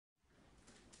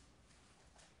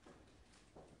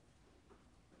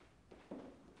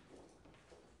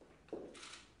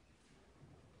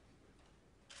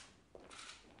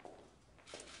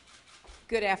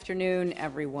Good afternoon,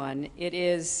 everyone. It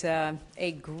is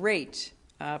a great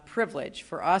privilege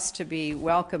for us to be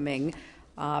welcoming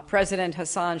President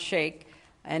Hassan Sheikh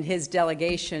and his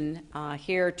delegation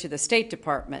here to the State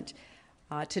Department.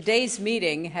 Today's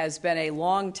meeting has been a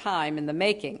long time in the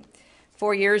making.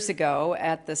 4 years ago,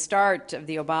 at the start of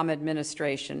the Obama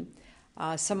administration,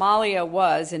 Somalia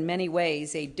was, in many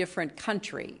ways, a different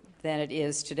country than it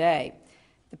is today.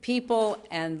 The people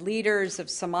and leaders of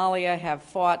Somalia have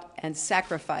fought and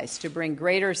sacrificed to bring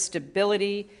greater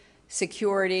stability,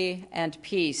 security, and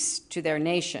peace to their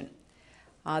nation.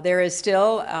 There is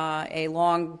still a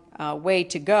long way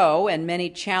to go and many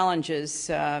challenges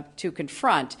to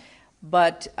confront,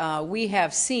 but we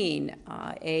have seen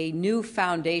a new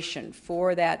foundation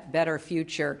for that better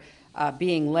future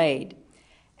being laid.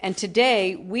 And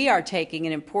today, we are taking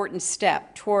an important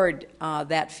step toward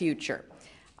that future.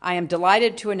 I am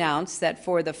delighted to announce that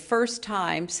for the first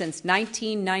time since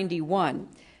 1991,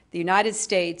 the United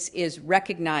States is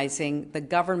recognizing the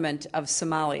government of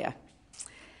Somalia.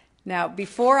 Now,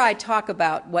 before I talk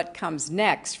about what comes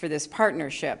next for this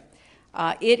partnership,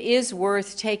 it is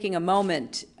worth taking a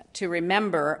moment to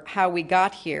remember how we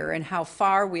got here and how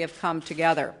far we have come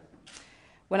together.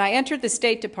 When I entered the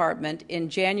State Department in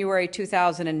January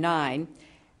 2009,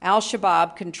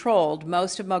 al-Shabaab controlled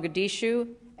most of Mogadishu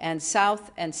and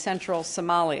South and Central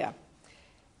Somalia.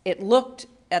 It looked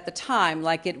at the time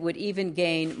like it would even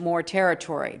gain more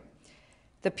territory.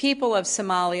 The people of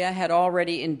Somalia had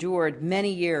already endured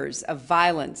many years of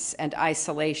violence and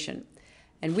isolation,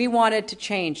 and we wanted to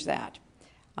change that.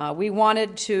 We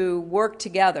wanted to work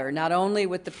together, not only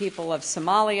with the people of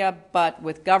Somalia, but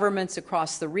with governments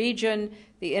across the region,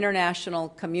 the international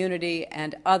community,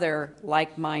 and other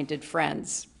like-minded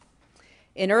friends.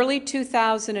 In early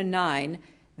 2009,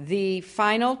 the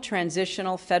final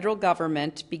transitional federal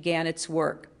government began its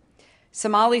work.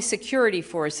 Somali security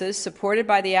forces, supported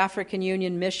by the African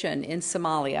Union mission in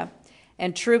Somalia,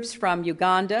 and troops from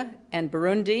Uganda and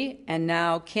Burundi, and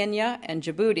now Kenya and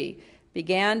Djibouti,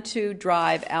 began to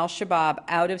drive al-Shabaab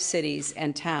out of cities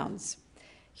and towns.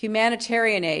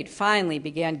 Humanitarian aid finally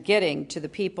began getting to the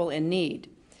people in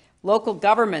need. Local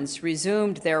governments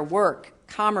resumed their work.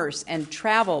 Commerce and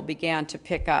travel began to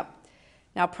pick up.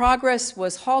 Now, progress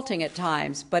was halting at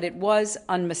times, but it was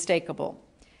unmistakable.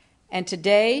 And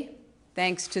today,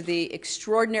 thanks to the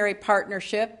extraordinary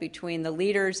partnership between the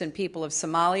leaders and people of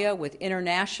Somalia with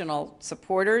international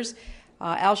supporters,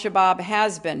 al-Shabaab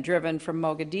has been driven from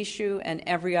Mogadishu and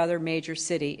every other major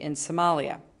city in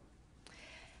Somalia.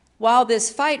 While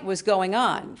this fight was going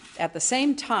on, at the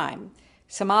same time,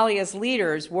 Somalia's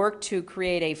leaders worked to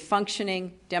create a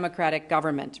functioning democratic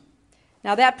government.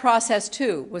 Now, that process,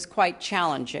 too, was quite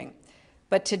challenging.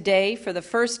 But today, for the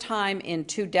first time in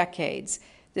 2 decades,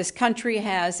 this country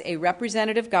has a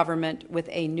representative government with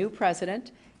a new president,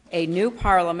 a new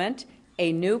parliament,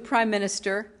 a new prime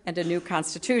minister, and a new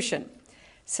constitution.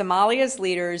 Somalia's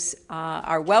leaders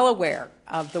are well aware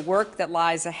of the work that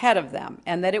lies ahead of them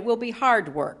and that it will be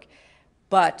hard work,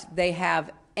 but they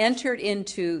have entered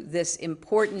into this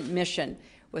important mission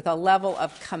with a level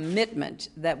of commitment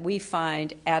that we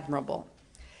find admirable.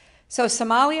 So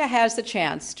Somalia has the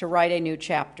chance to write a new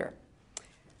chapter.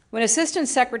 When Assistant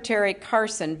Secretary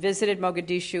Carson visited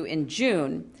Mogadishu in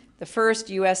June, the first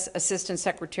U.S. Assistant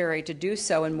Secretary to do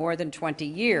so in more than 20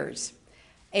 years,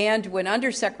 and when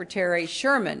Undersecretary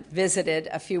Sherman visited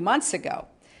a few months ago,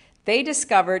 they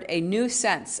discovered a new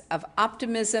sense of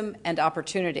optimism and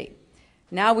opportunity.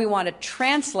 Now we want to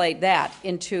translate that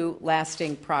into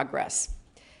lasting progress.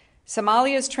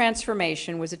 Somalia's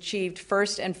transformation was achieved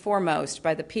first and foremost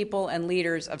by the people and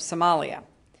leaders of Somalia,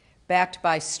 backed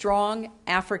by strong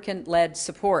African-led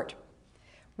support.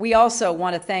 We also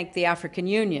want to thank the African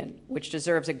Union, which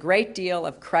deserves a great deal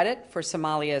of credit for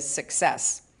Somalia's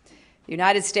success. The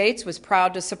United States was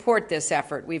proud to support this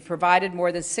effort. We've provided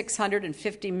more than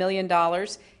 $650 million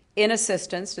in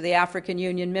assistance to the African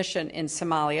Union mission in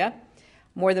Somalia,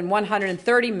 more than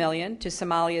 $130 million to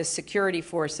Somalia's security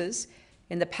forces.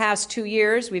 In the past 2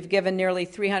 years, we've given nearly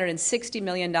 $360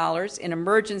 million in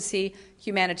emergency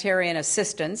humanitarian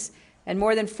assistance and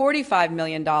more than $45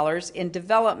 million in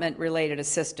development-related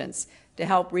assistance to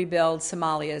help rebuild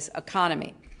Somalia's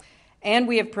economy. And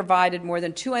we have provided more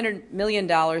than $200 million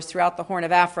throughout the Horn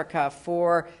of Africa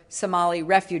for Somali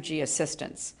refugee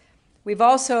assistance. We've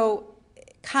also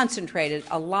concentrated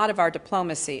a lot of our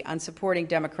diplomacy on supporting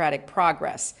democratic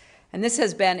progress. And this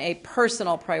has been a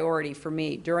personal priority for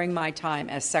me during my time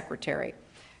as Secretary.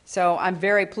 So I'm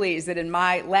very pleased that in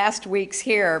my last weeks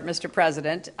here, Mr.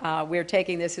 President, we're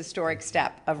taking this historic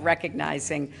step of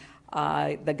recognizing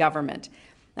the government.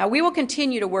 Now, we will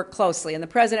continue to work closely, and the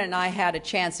President and I had a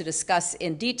chance to discuss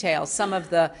in detail some of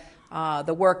the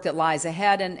work that lies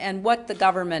ahead and what the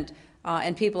government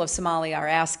and people of Somalia are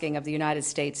asking of the United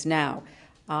States now.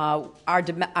 Our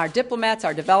diplomats,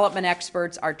 our development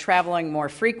experts are traveling more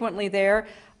frequently there,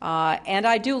 and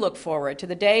I do look forward to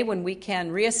the day when we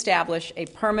can reestablish a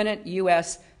permanent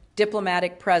U.S.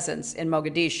 diplomatic presence in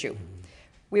Mogadishu.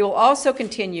 We will also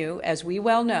continue, as we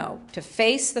well know, to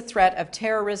face the threat of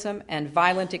terrorism and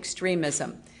violent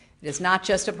extremism. It is not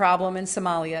just a problem in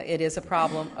Somalia, it is a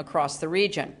problem across the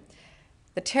region.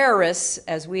 The terrorists,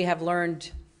 as we have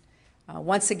learned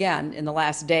once again in the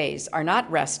last days, are not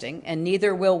resting, and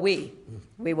neither will we.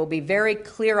 We will be very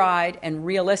clear-eyed and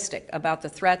realistic about the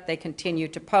threat they continue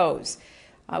to pose.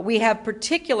 We have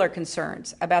particular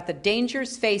concerns about the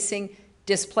dangers facing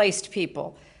displaced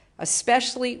people,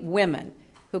 especially women,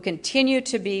 who continue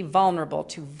to be vulnerable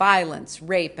to violence,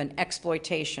 rape, and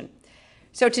exploitation.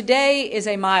 So today is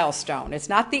a milestone. It's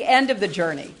not the end of the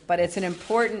journey, but it's an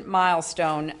important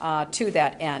milestone to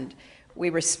that end. We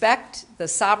respect the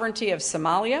sovereignty of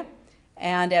Somalia,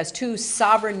 and as two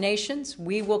sovereign nations,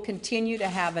 we will continue to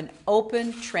have an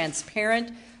open,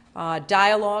 transparent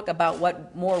dialogue about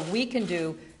what more we can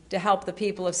do to help the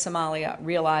people of Somalia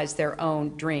realize their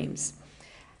own dreams.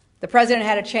 The President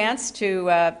had a chance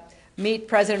to meet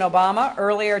President Obama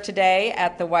earlier today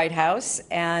at the White House,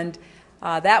 and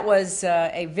that was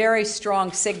a very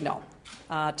strong signal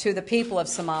to the people of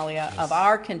Somalia of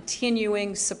our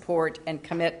continuing support and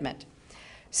commitment.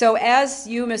 So as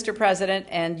you, Mr. President,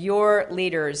 and your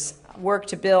leaders work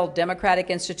to build democratic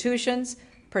institutions,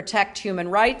 protect human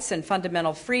rights and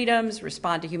fundamental freedoms,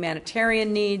 respond to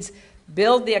humanitarian needs,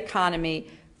 build the economy,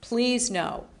 please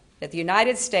know that the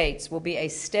United States will be a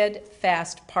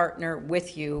steadfast partner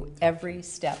with you every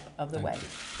step of the way.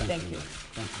 Thank you.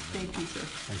 Thank you, sir.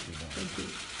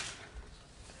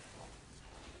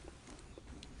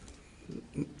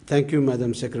 Thank you,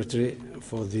 Madam Secretary,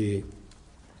 for the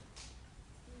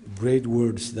great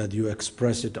words that you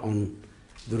expressed on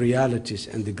the realities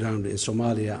and the ground in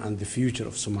Somalia and the future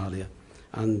of Somalia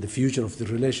and the future of the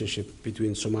relationship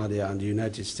between Somalia and the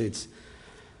United States.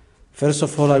 First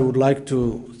of all, I would like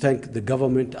to thank the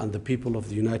government and the people of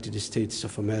the United States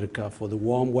of America for the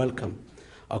warm welcome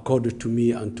accorded to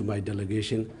me and to my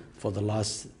delegation for the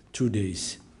last 2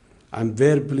 days. I'm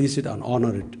very pleased and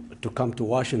honored to come to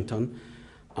Washington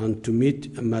and to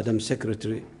meet Madam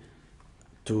Secretary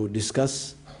to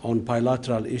discuss on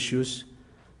bilateral issues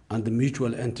and the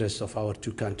mutual interests of our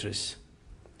two countries.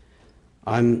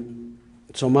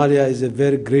 Somalia is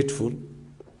very grateful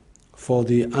for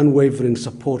the unwavering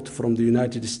support from the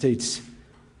United States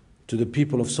to the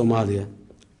people of Somalia.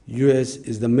 U.S.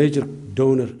 is the major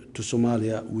donor to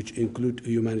Somalia, which include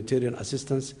humanitarian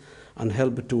assistance and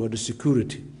help toward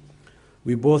security.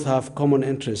 We both have common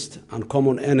interest and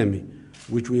common enemy,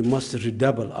 which we must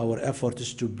redouble our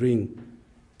efforts to bring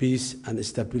peace and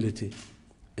stability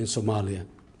in Somalia.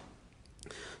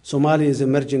 Somalia is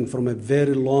emerging from a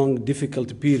very long,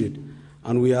 difficult period,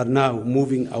 and we are now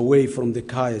moving away from the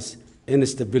chaos,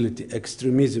 instability,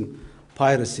 extremism,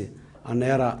 piracy,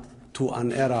 to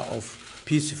an era of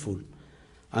peaceful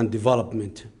and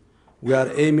development. We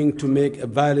are aiming to make a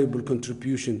valuable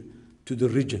contribution to the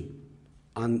region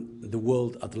and the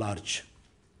world at large.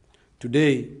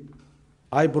 Today,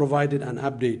 I provided an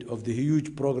update of the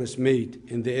huge progress made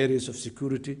in the areas of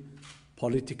security,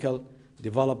 political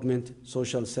development,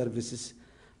 social services,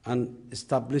 and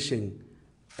establishing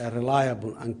a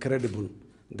reliable and credible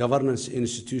governance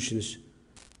institutions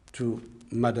to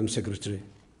Madam Secretary.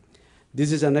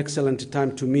 This is an excellent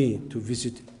time to me to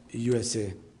visit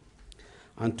USA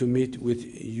and to meet with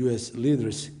US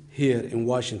leaders here in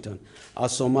Washington,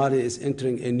 as Somalia is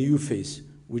entering a new phase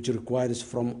which requires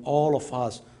from all of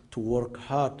us to work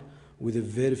hard with a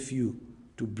very few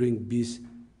to bring peace,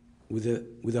 with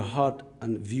a heart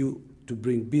and view to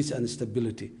bring peace and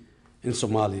stability in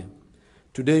Somalia.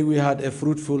 Today we had a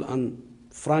fruitful and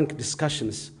frank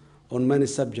discussions on many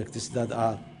subjects that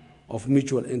are of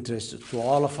mutual interest to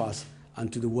all of us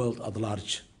and to the world at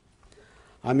large.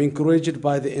 I'm encouraged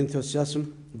by the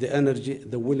enthusiasm, the energy,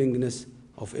 the willingness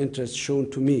of interest shown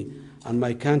to me and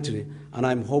my country, and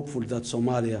I'm hopeful that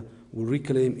Somalia will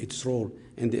reclaim its role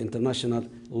in the international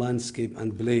landscape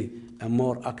and play a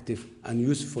more active and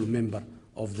useful member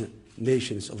of the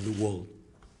nations of the world.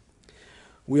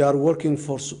 We are working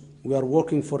for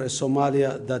a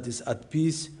Somalia that is at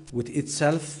peace with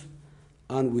itself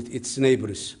and with its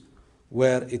neighbors,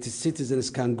 where its citizens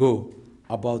can go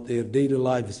about their daily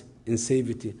lives in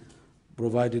safety,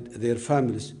 provided their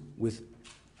families with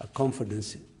a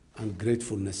confidence and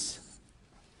gratefulness.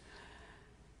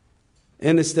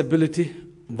 Instability,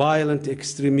 violent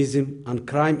extremism, and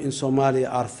crime in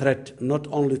Somalia are a threat not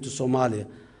only to Somalia,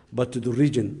 but to the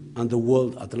region and the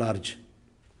world at large.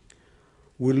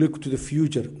 We look to the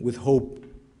future with hope,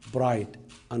 pride,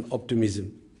 and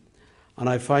optimism. And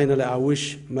I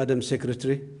wish Madam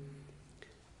Secretary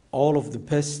all of the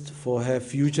best for her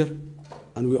future,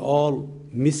 and we all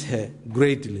miss her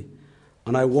greatly.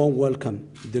 And I warmly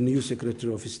welcome the new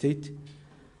Secretary of State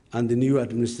and the new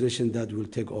administration that will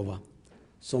take over.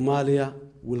 Somalia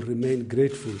will remain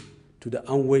grateful to the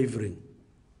unwavering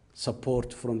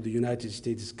support from the United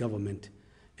States government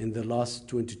in the last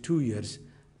 22 years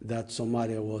that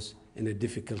Somalia was in a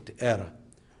difficult era.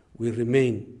 We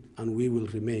remain and we will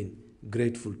remain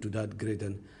grateful to that great,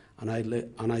 and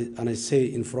I say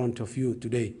in front of you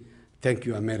today, thank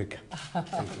you, America.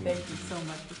 Thank you so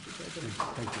much, Mr. President.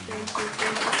 Thank you. Thank you.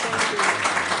 Thank you.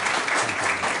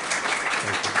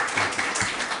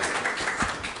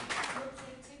 We'll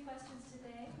take two questions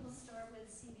today. We'll start with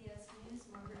CBS News.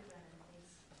 Margaret Brennan,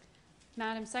 please.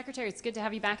 Madam Secretary, it's good to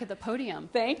have you back at the podium.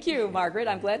 Thank you, Margaret.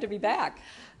 I'm glad to be back.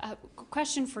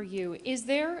 Question for you. Is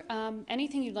there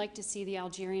anything you'd like to see the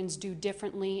Algerians do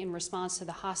differently in response to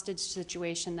the hostage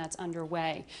situation that's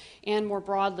underway? And more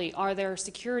broadly, are there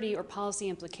security or policy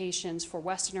implications for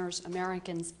Westerners,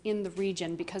 Americans in the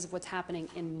region because of what's happening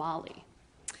in Mali?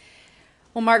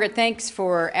 Well, Margaret, thanks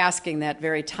for asking that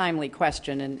very timely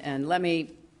question. And let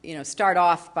me start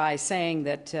off by saying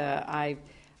that I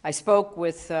spoke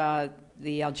with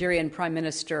the Algerian Prime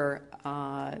Minister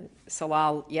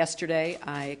Salal yesterday.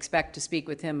 I expect to speak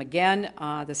with him again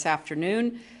this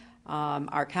afternoon.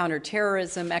 Our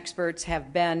counterterrorism experts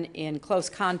have been in close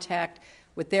contact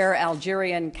with their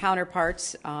Algerian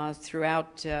counterparts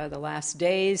throughout the last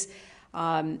days.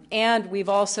 And we've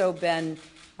also been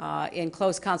in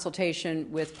close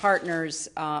consultation with partners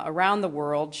around the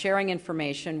world, sharing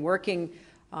information, working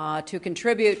to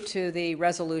contribute to the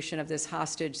resolution of this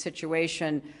hostage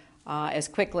situation as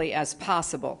quickly as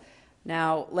possible.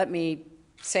 Now, let me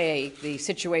say the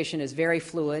situation is very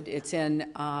fluid. It's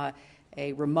in a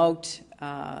remote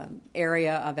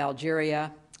area of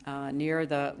Algeria near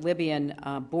the Libyan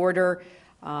border.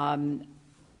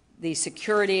 The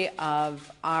security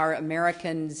of our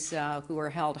Americans who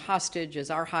are held hostage is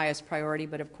our highest priority,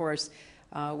 but of course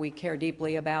we care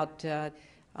deeply about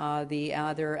the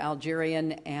other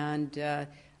Algerian and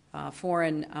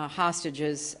foreign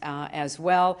hostages as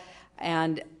well.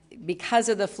 And because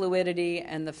of the fluidity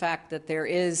and the fact that there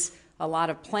is a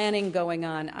lot of planning going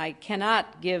on, I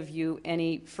cannot give you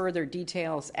any further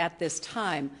details at this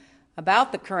time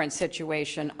about the current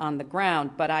situation on the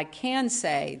ground, but I can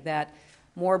say that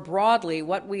more broadly,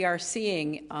 what we are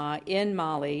seeing in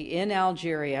Mali, in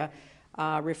Algeria,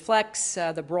 reflects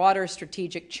the broader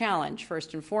strategic challenge,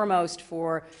 first and foremost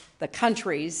for the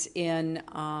countries in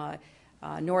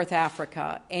North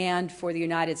Africa and for the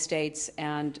United States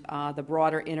and the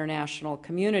broader international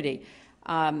community.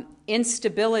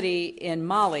 Instability in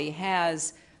Mali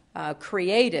has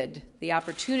created the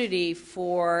opportunity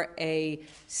for a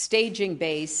staging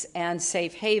base and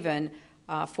safe haven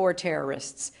for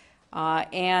terrorists.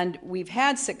 And we've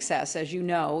had success, as you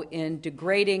know, in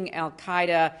degrading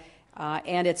al-Qaeda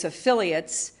and its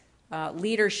affiliates'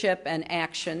 leadership and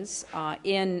actions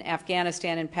in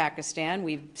Afghanistan and Pakistan.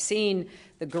 We've seen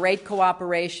the great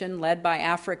cooperation led by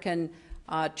African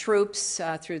troops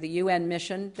through the UN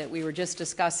mission that we were just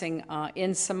discussing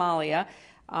in Somalia.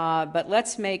 But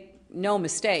let's make no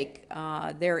mistake,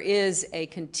 there is a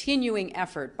continuing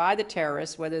effort by the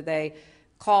terrorists, whether they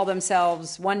call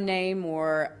themselves one name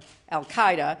or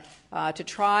al-Qaeda, to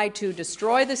try to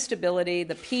destroy the stability,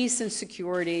 the peace and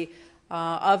security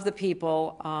of the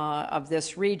people of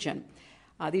this region.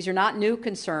 These are not new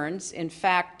concerns. In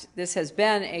fact, this has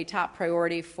been a top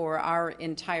priority for our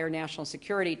entire national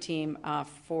security team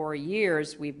for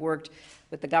years. We've worked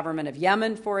with the government of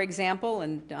Yemen, for example,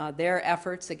 and their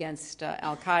efforts against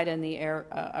al-Qaeda in the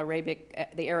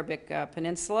Arabic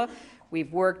Peninsula.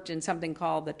 We've worked in something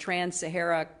called the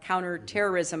Trans-Sahara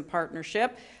Counterterrorism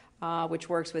Partnership, which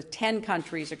works with 10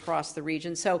 countries across the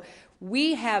region. So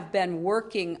we have been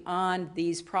working on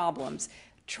these problems,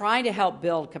 trying to help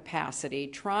build capacity,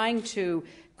 trying to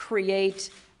create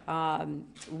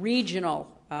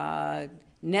regional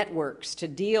networks to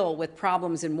deal with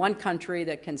problems in one country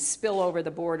that can spill over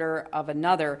the border of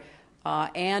another,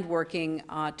 and working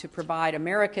to provide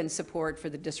American support for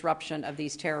the disruption of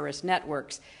these terrorist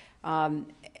networks.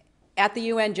 At the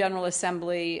UN General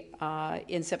Assembly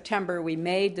in September, we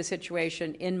made the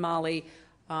situation in Mali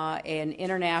an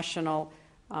international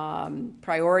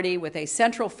priority with a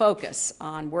central focus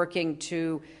on working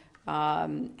to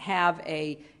have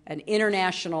a an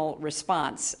international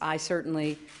response. I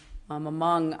certainly am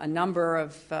among a number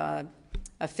of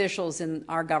officials in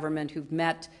our government who've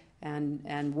met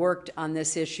and worked on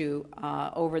this issue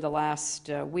over the last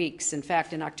weeks. In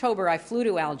fact, in October, I flew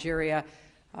to Algeria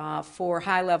for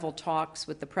high-level talks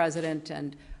with the president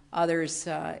and others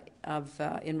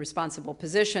in responsible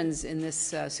positions in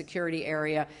this security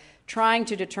area, trying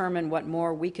to determine what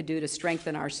more we could do to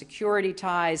strengthen our security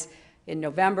ties. In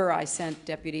November, I sent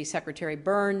Deputy Secretary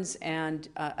Burns and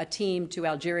a team to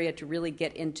Algeria to really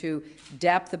get into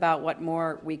depth about what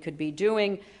more we could be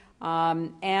doing.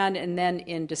 And then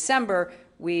in December,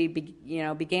 we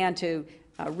began to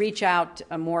reach out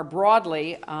more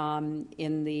broadly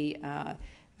in the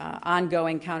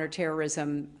ongoing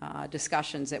counterterrorism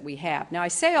discussions that we have. Now, I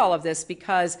say all of this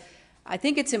because I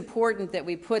think it's important that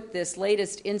we put this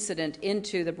latest incident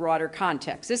into the broader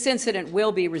context. This incident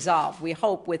will be resolved, we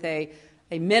hope, with a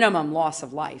minimum loss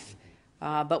of life.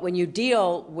 But when you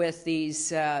deal with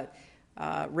these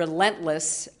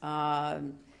relentless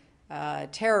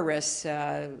terrorists,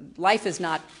 life is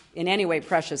not in any way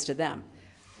precious to them.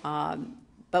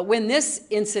 But when this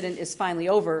incident is finally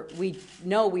over, we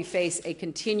know we face a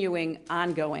continuing,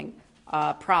 ongoing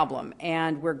problem.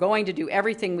 And we're going to do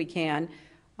everything we can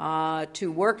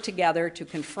to work together to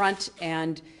confront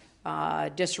and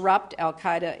disrupt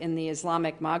al-Qaeda in the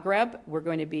Islamic Maghreb. We're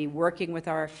going to be working with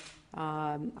our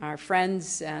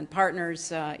friends and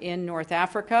partners in North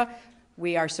Africa.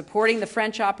 We are supporting the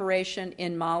French operation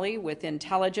in Mali with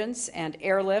intelligence and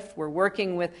airlift. We're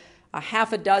working with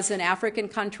half a dozen African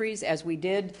countries, as we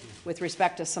did with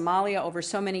respect to Somalia over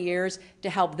so many years, to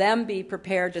help them be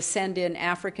prepared to send in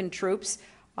African troops.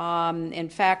 In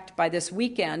fact, by this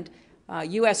weekend,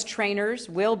 U.S. trainers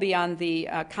will be on the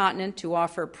continent to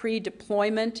offer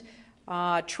pre-deployment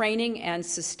training and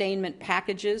sustainment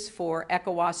packages for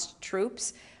ECOWAS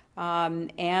troops.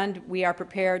 And we are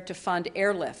prepared to fund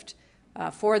airlift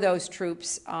for those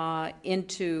troops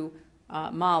into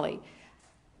Mali.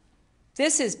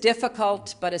 This is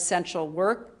difficult but essential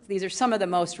work. These are some of the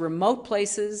most remote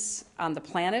places on the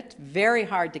planet, very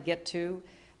hard to get to,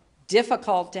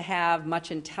 difficult to have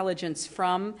much intelligence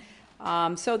from.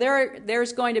 So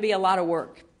there's going to be a lot of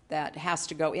work that has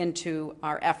to go into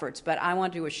our efforts. But I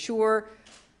want to assure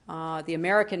the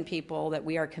American people that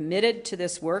we are committed to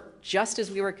this work, just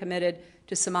as we were committed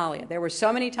to Somalia. There were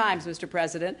so many times, Mr.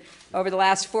 President, over the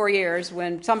last 4 years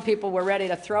when some people were ready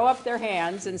to throw up their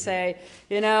hands and say,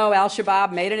 you know,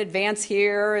 al-Shabaab made an advance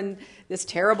here and this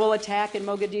terrible attack in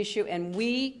Mogadishu. And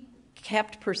we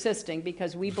kept persisting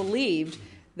because we believed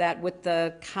that with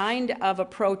the kind of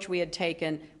approach we had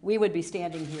taken, we would be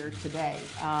standing here today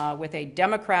with a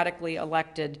democratically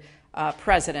elected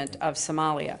president of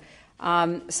Somalia.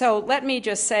 So let me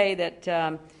just say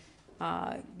that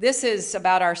this is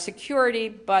about our security,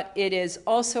 but it is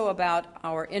also about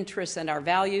our interests and our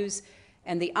values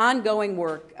and the ongoing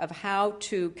work of how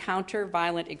to counter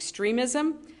violent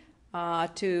extremism,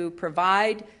 to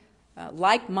provide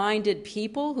like-minded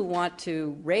people who want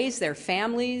to raise their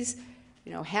families,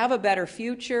 have a better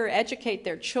future, educate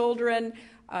their children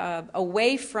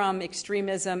away from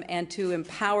extremism, and to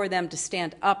empower them to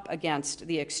stand up against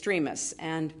the extremists.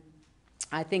 And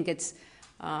I think it's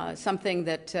something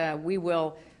that we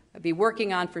will be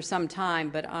working on for some time,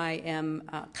 but I am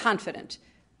confident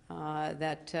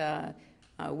that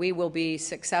we will be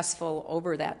successful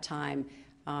over that time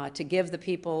to give the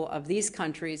people of these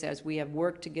countries, as we have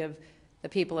worked to give the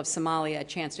people of Somalia a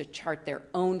chance to chart their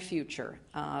own future,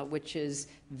 which is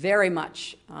very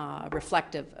much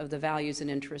reflective of the values and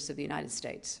interests of the United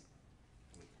States.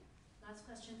 Last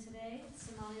question today,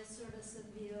 Somalia Service of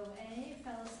VOA,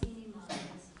 Falastini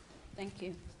Mohammed. Thank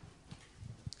you.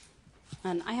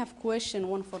 And I have question,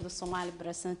 one for the Somali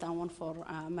President and one for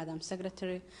Madam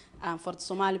Secretary. For the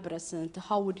Somali President,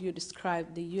 how would you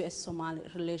describe the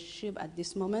U.S.-Somali relationship at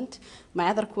this moment? My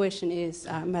other question is,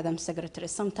 Madam Secretary,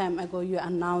 some time ago you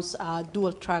announced a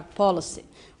dual-track policy,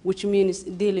 which means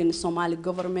dealing Somali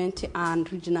government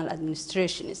and regional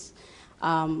administrations.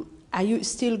 Are you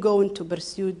still going to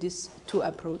pursue these two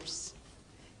approaches?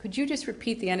 Could you just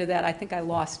repeat the end of that? I think I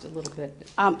lost a little bit.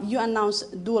 You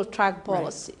announced dual-track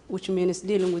policy, right, which means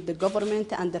dealing with the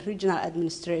government and the regional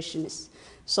administrations.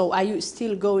 So are you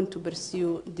still going to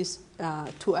pursue these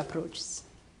two approaches?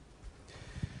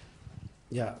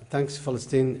 Yeah, thanks,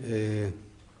 Palestine.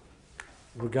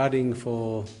 Regarding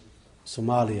for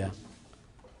Somalia,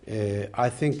 I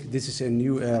think this is a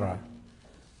new era,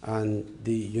 and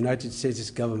the United States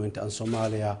government and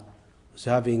Somalia is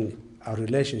having a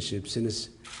relationship since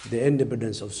the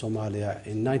independence of Somalia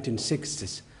in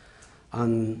 1960s,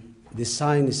 and the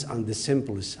signs and the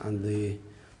symbols and the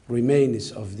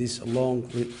remains of this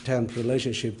long-term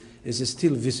relationship is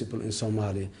still visible in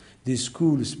Somalia. The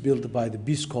schools built by the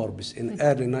Peace Corps in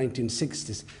early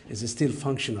 1960s is still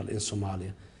functional in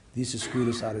Somalia. These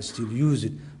schools are still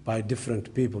used by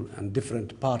different people and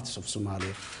different parts of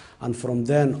Somalia. And from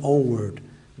then onward,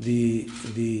 the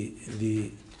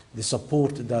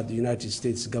support that the United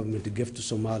States government gave to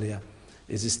Somalia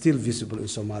is still visible in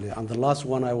Somalia. And the last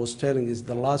one I was telling is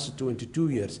the last 22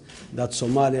 years that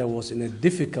Somalia was in a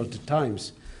difficult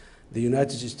times. The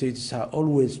United States has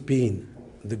always been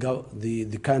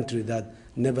the country that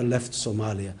never left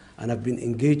Somalia and have been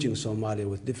engaging Somalia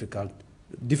with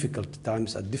difficult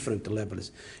times at different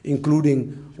levels,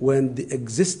 including when the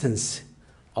existence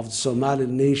of the Somali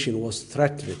nation was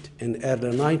threatened in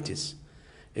early 90s.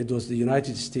 It was the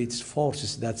United States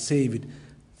forces that saved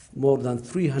more than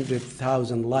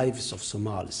 300,000 lives of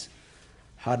Somalis.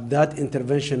 Had that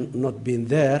intervention not been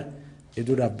there, it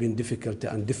would have been difficult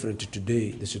and different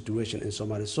today, the situation in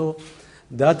Somalia. So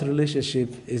that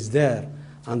relationship is there,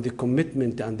 and the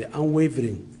commitment and the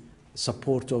unwavering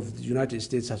support of the United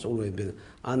States has always been.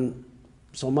 And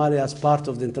Somalia, as part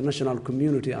of the international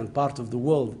community and part of the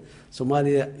world,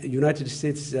 Somalia, United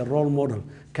States is a role model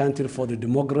country for the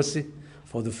democracy,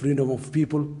 for the freedom of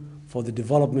people, for the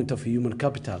development of human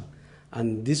capital.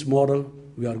 And this model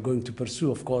we are going to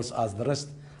pursue, of course, as the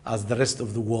rest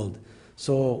of the world.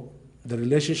 So the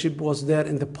relationship was there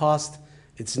in the past,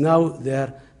 it's now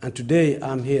there, and today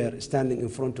I'm here standing in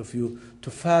front of you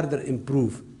to further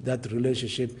improve that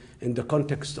relationship in the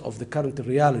context of the current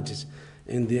realities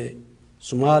in the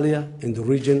Somalia, in the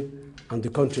region, and the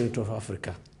continent of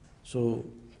Africa. So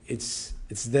it's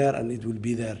there and it will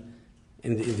be there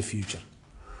in the future.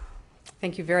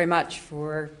 Thank you very much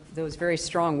for those very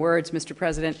strong words, Mr.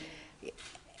 President.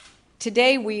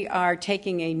 Today we are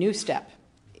taking a new step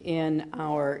in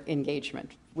our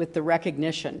engagement with the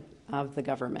recognition of the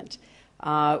government.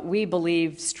 We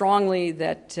believe strongly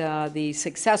that the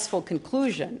successful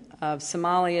conclusion of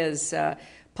Somalia's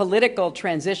political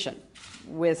transition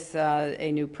with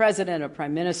a new president, a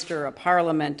prime minister, a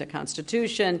parliament, a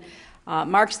constitution,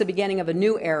 marks the beginning of a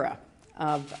new era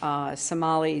of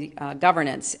Somali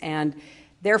governance. And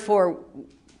therefore,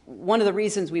 one of the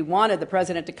reasons we wanted the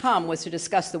president to come was to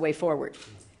discuss the way forward.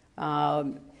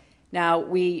 Now,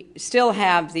 we still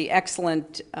have the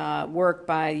excellent work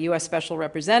by the U.S. Special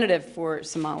Representative for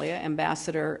Somalia,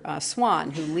 Ambassador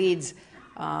Swan, who leads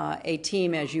a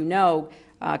team, as you know,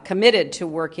 committed to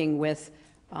working with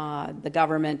the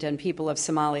government and people of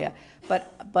Somalia.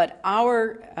 But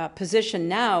our position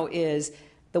now is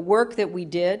the work that we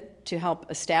did to help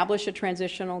establish a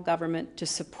transitional government, to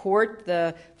support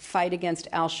the fight against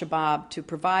al-Shabaab, to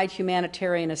provide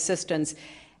humanitarian assistance,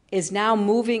 is now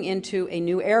moving into a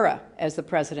new era, as the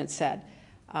president said.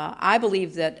 I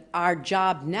believe that our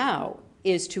job now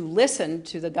is to listen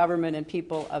to the government and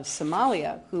people of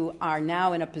Somalia, who are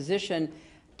now in a position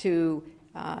to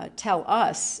tell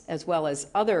us, as well as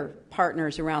other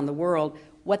partners around the world,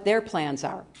 what their plans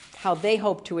are, how they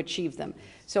hope to achieve them.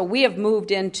 So we have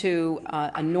moved into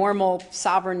a normal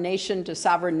sovereign nation to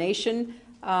sovereign nation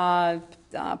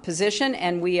position,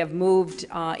 and we have moved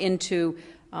into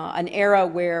an era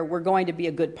where we're going to be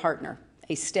a good partner,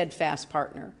 a steadfast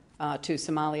partner to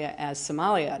Somalia as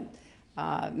Somalia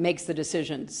makes the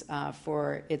decisions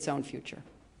for its own future.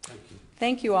 Thank you.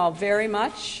 Thank you all very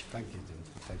much. Thank you.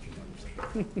 Thank you.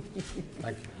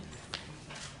 Thank you.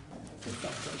 It's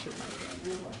our pleasure, my friend.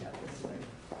 We'll look at this later.